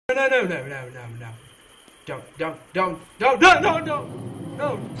no. Don't. No.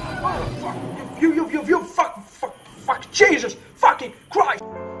 Oh, fuck. You fuck. Jesus fucking Christ.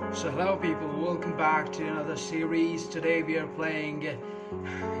 So hello people, welcome back to another series. Today we are playing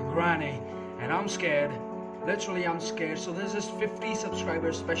Granny, and I'm scared. Literally, I'm scared. So this is 50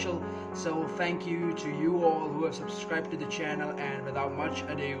 subscribers special. So thank you to you all who have subscribed to the channel. And without much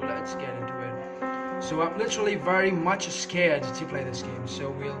ado, let's get into it. So I'm literally very much scared to play this game. So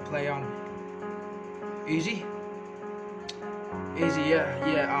we'll play on easy. Easy,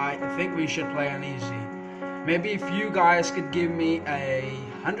 yeah. I think we should play on easy. Maybe if you guys could give me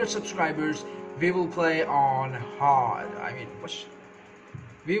 100 subscribers, we will play on hard.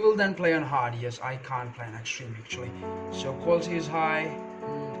 We will then play on hard. Yes, I can't play on extreme actually. So quality is high.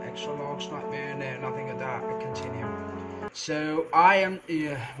 Extra logs, not there, no, nothing like that. I continue. So I am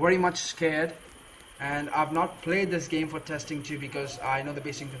very much scared, and I've not played this game for testing too because I know the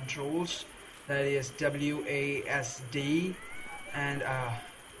basic controls. That is WASD, and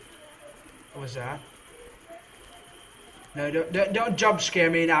what was that? No, don't jump scare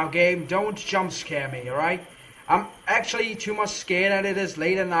me now, game. Don't jump scare me, alright? I'm actually too much scared, and it is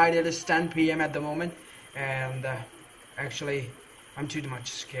late at night. It is 10 PM at the moment, and actually, I'm too much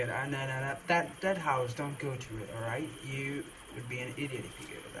scared. No, that house, don't go to it, alright? You would be an idiot if you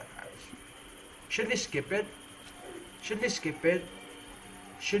go to that house. Should we skip it? Should we skip it?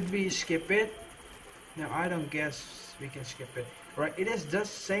 Should we skip it? No, I don't guess we can skip it. Right, it is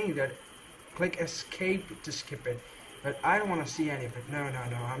just saying that click escape to skip it. But I don't want to see any of it. No,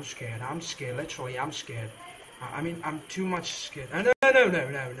 I'm scared. I'm scared. Literally, I'm scared. I'm too much scared. No.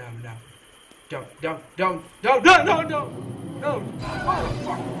 Don't. No. Oh,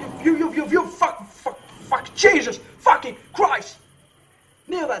 fuck. Jesus fucking Christ.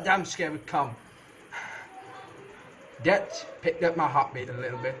 Knew that damn scare would come. That picked up my heartbeat a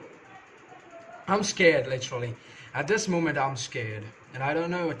little bit. I'm scared, literally. At this moment, I'm scared. And I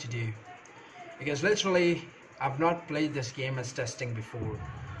don't know what to do. Because literally, I've not played this game as testing before.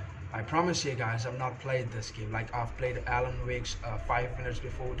 I promise you guys, I've not played this game. Like, I've played Alan Wake's 5 minutes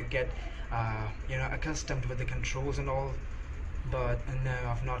before to get, accustomed with the controls and all. But no,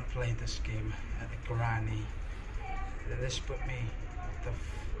 I've not played this game. Granny. This put me.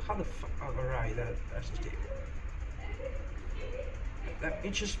 How the fuck? Oh, right, that's the deal. Let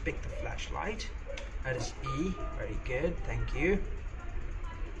me just pick the flashlight. That is E. Very good. Thank you.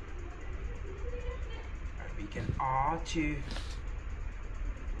 We can R2.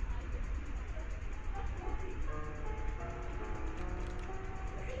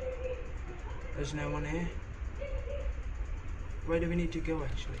 There's no one here. Where do we need to go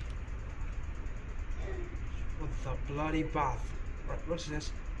actually? What the bloody bath? Right, what's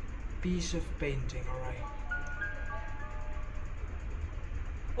this? Piece of painting, alright.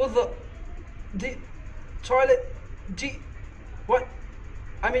 What the toilet? What?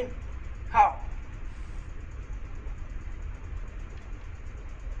 I mean, how?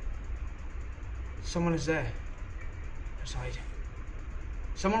 Someone is there. Aside.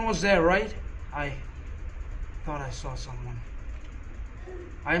 Someone was there, right? I thought I saw someone.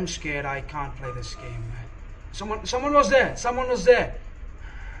 I am scared. I can't play this game. Someone was there. Someone was there.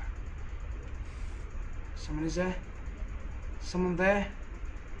 Someone is there. Someone there.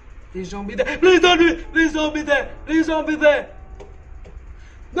 Please don't be there. Please don't be. Please don't be there. Please don't be there.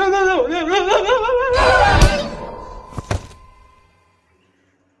 No.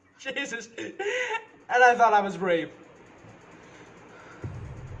 Jesus. And I thought I was brave.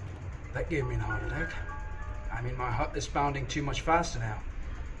 That gave me an heart attack. I mean, my heart is pounding too much faster now.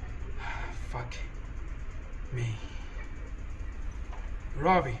 Fuck me.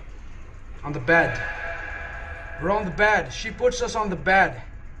 Robbie. On the bed. We're on the bed. She puts us on the bed.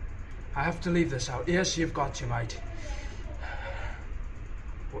 I have to leave this out. Yes, you've got to, mate.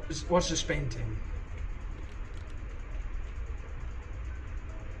 What's this painting?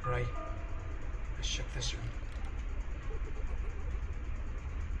 Right. Let's check this room.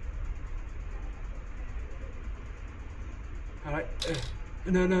 Alright.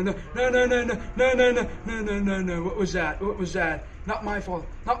 No. What was that? What was that? Not my fault.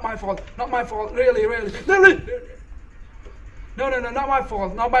 Really. No, not my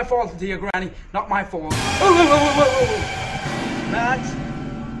fault. Not my fault, dear Granny. Not my fault. That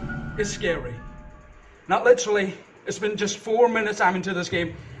is scary. Not literally. It's been just 4 minutes I'm into this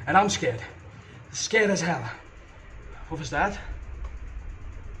game, and I'm scared. Scared as hell. What was that?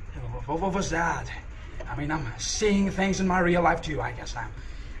 What was that? I mean, I'm seeing things in my real life too, I guess.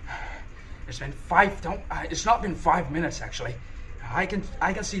 It's been it's not been 5 minutes actually. I can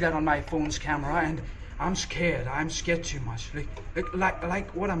see that on my phone's camera, and I'm scared. I'm scared too much.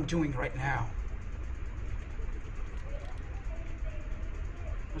 Like what I'm doing right now.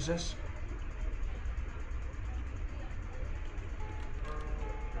 What's this?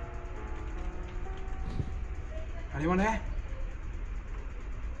 Anyone there?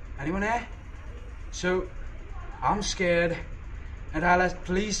 Anyone there? So, I'm scared, and I'll at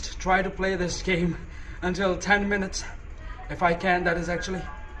least try to play this game until 10 minutes, if I can, that is actually.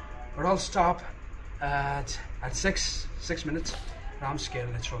 But I'll stop at 6 minutes. But I'm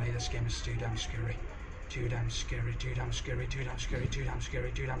scared, literally. This game is too damn scary. Too damn scary, too damn scary, too damn scary, too damn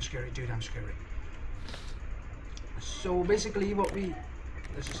scary, too damn scary, too damn scary. So basically what we...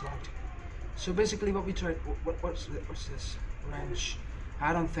 This is locked. So basically what we tried... What's this? Wrench.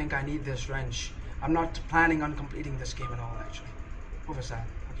 I don't think I need this wrench. I'm not planning on completing this game at all, actually. What was that?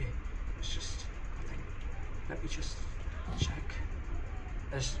 Okay, it's just nothing. Let me just check.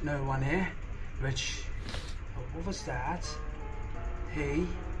 There's no one here. Which... Oh, what was that? Hey,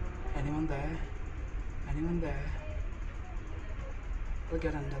 anyone there? Anyone there? I'll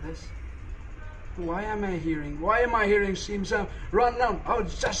get under this. Why am I hearing scream sound? Run down. Oh,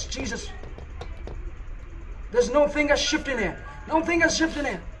 just Jesus. There's no finger shift in here. No finger shift in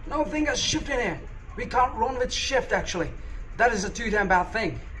here. No finger shift in here. We can't run with shift, actually. That is a too damn bad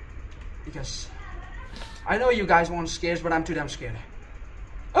thing. Because I know you guys want scares, but I'm too damn scared.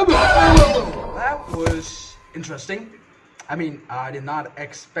 That was interesting. I mean, I did not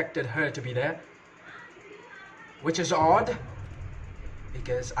expected her to be there. Which is odd.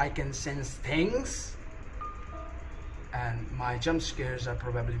 Because I can sense things. And my jump scares are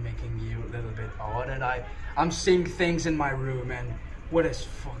probably making you a little bit odd. And I'm seeing things in my room. And what is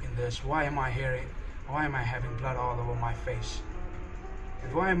fucking this? Why am I having blood all over my face?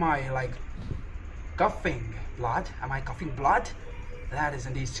 And why am I like coughing blood? Am I coughing blood? That is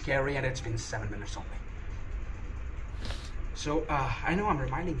indeed scary, and it's been 7 minutes only. So I know I'm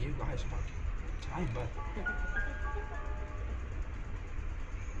reminding you guys about time, but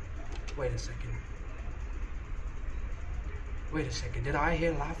wait a second. Wait a second. Did I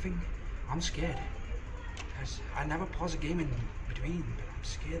hear laughing? I'm scared. I never pause a game in between, but I'm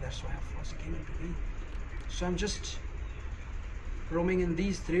scared. That's why I pause a game in between. So I'm just roaming in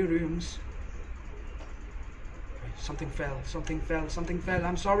these 3 rooms. Wait, something fell.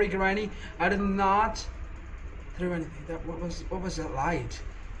 I'm sorry, Granny. I did not throw anything. What was that light?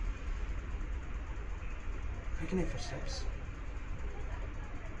 I can hear footsteps.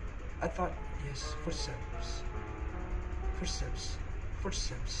 I thought, yes, footsteps.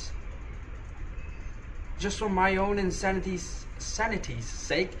 Footsteps. Just for my own sanity's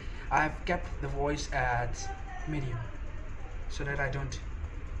sake, I've kept the voice at medium so that I don't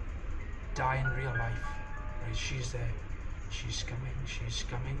die in real life. Right, she's there. She's coming.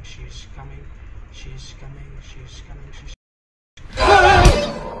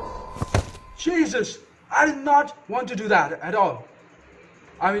 Jesus! I did not want to do that at all.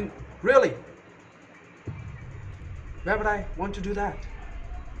 I mean, really? Why would I want to do that?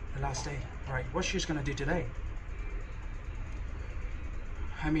 The last day. Right, what she's gonna do today?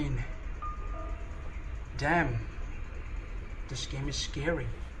 I mean, damn. This game is scary.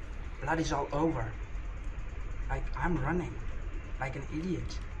 Blood is all over. Like, I'm running. Like an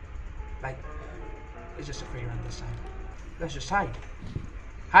idiot. Like, it's just a free run this time. Let's just hide.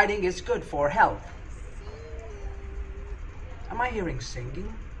 Hiding is good for health. Am I hearing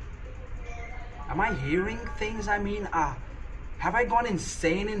singing? Am I hearing things? I mean, have I gone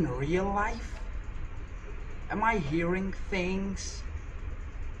insane in real life? Am I hearing things?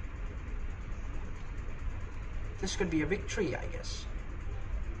 This could be a victory, I guess.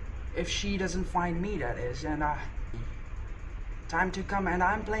 If she doesn't find me, that is. And time to come. And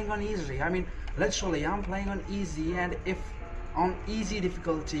I'm playing on easy. I mean, literally, I'm playing on easy. And if on easy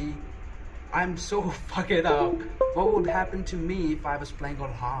difficulty, I'm so fucked up. What would happen to me if I was playing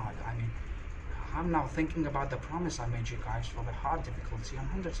on hard? I mean, I'm now thinking about the promise I made you guys for the hard difficulty on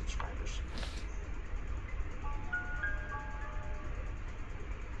 100 subscribers.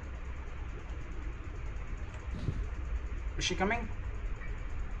 Is she coming?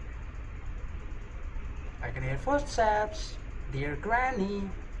 I can hear footsteps. Dear Granny,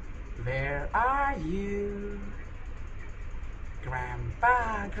 where are you?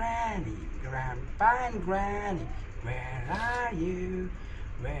 Grandpa, Granny, Grandpa and Granny, where are you?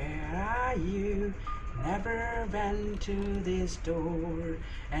 Where are you? Never went to this door,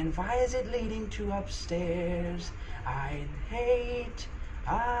 and why is it leading to upstairs? I hate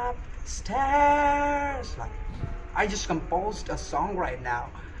upstairs. Like, I just composed a song right now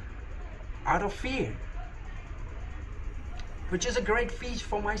out of fear, which is a great feat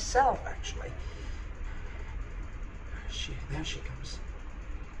for myself, actually. There she comes.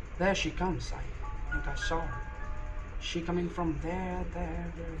 There she comes. I think I saw her. She coming from there.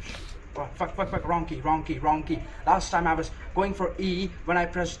 Oh, fuck, wrong key. Last time I was going for E when I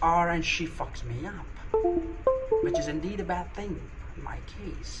pressed R and she fucks me up. Which is indeed a bad thing in my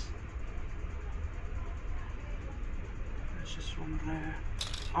case. There's just one there.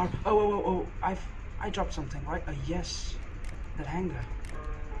 Oh, I dropped something, right? Yes. That hanger.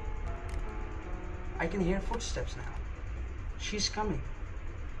 I can hear footsteps now. She's coming.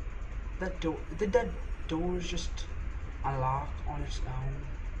 That door, did that door just unlock on its own?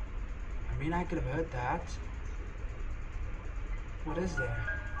 I mean, I could have heard that. What is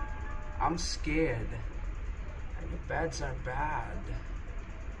there? I'm scared. The beds are bad.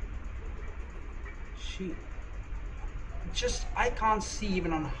 I can't see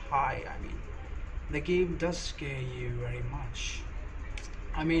even on high. I mean, the game does scare you very much.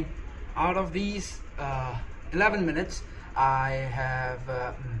 I mean, out of these 11 minutes, I have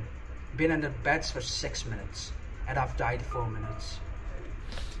been under beds for 6 minutes, and I've died 4 minutes.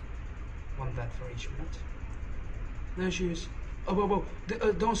 One bed for each minute. There she is. Oh,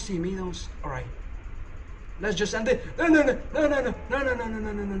 don't see me. All right. Let's just end it. No.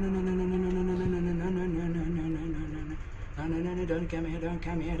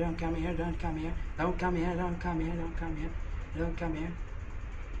 Don't come here.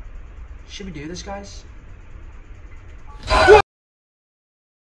 Should we do this, guys?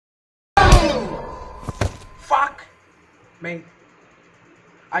 Fuck me.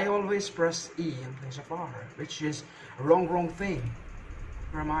 I always press E in place of R, which is a wrong thing.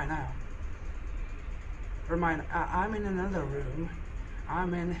 Where am I now? I'm in another room.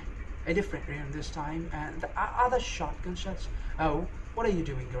 I'm in a different room this time, and the other shotgun shots. Oh, what are you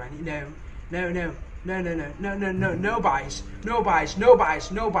doing, Granny? No, buys.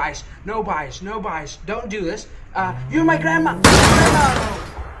 Don't do this. You're my grandma. No.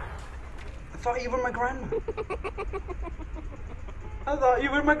 I thought you were my grandma. I thought you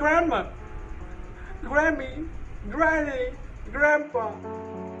were my grandma. Grammy, Granny, Grandpa.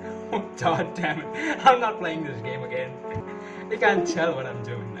 Oh, god damn it. I'm not playing this game again. You can't tell what I'm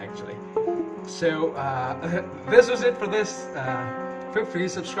doing, actually. So, this was it for this 50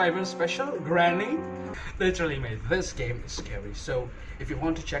 subscribers special. Granny literally made this game scary. So, if you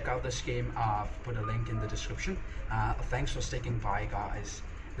want to check out this game, I've put a link in the description. Thanks for sticking by, guys.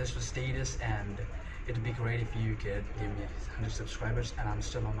 This was Deatus, and it'd be great if you could give me 100 subscribers, and I'm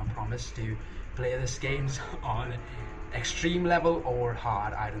still on my promise to play this games on extreme level or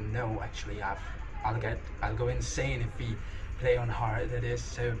hard. I don't know, actually. I'll go insane if we play on hard, that is.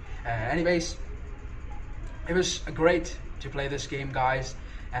 So anyways, it was great to play this game, guys,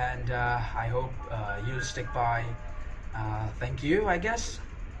 and I hope you'll stick by. Thank you, I guess.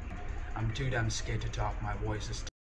 I'm too damn scared to talk. My voice is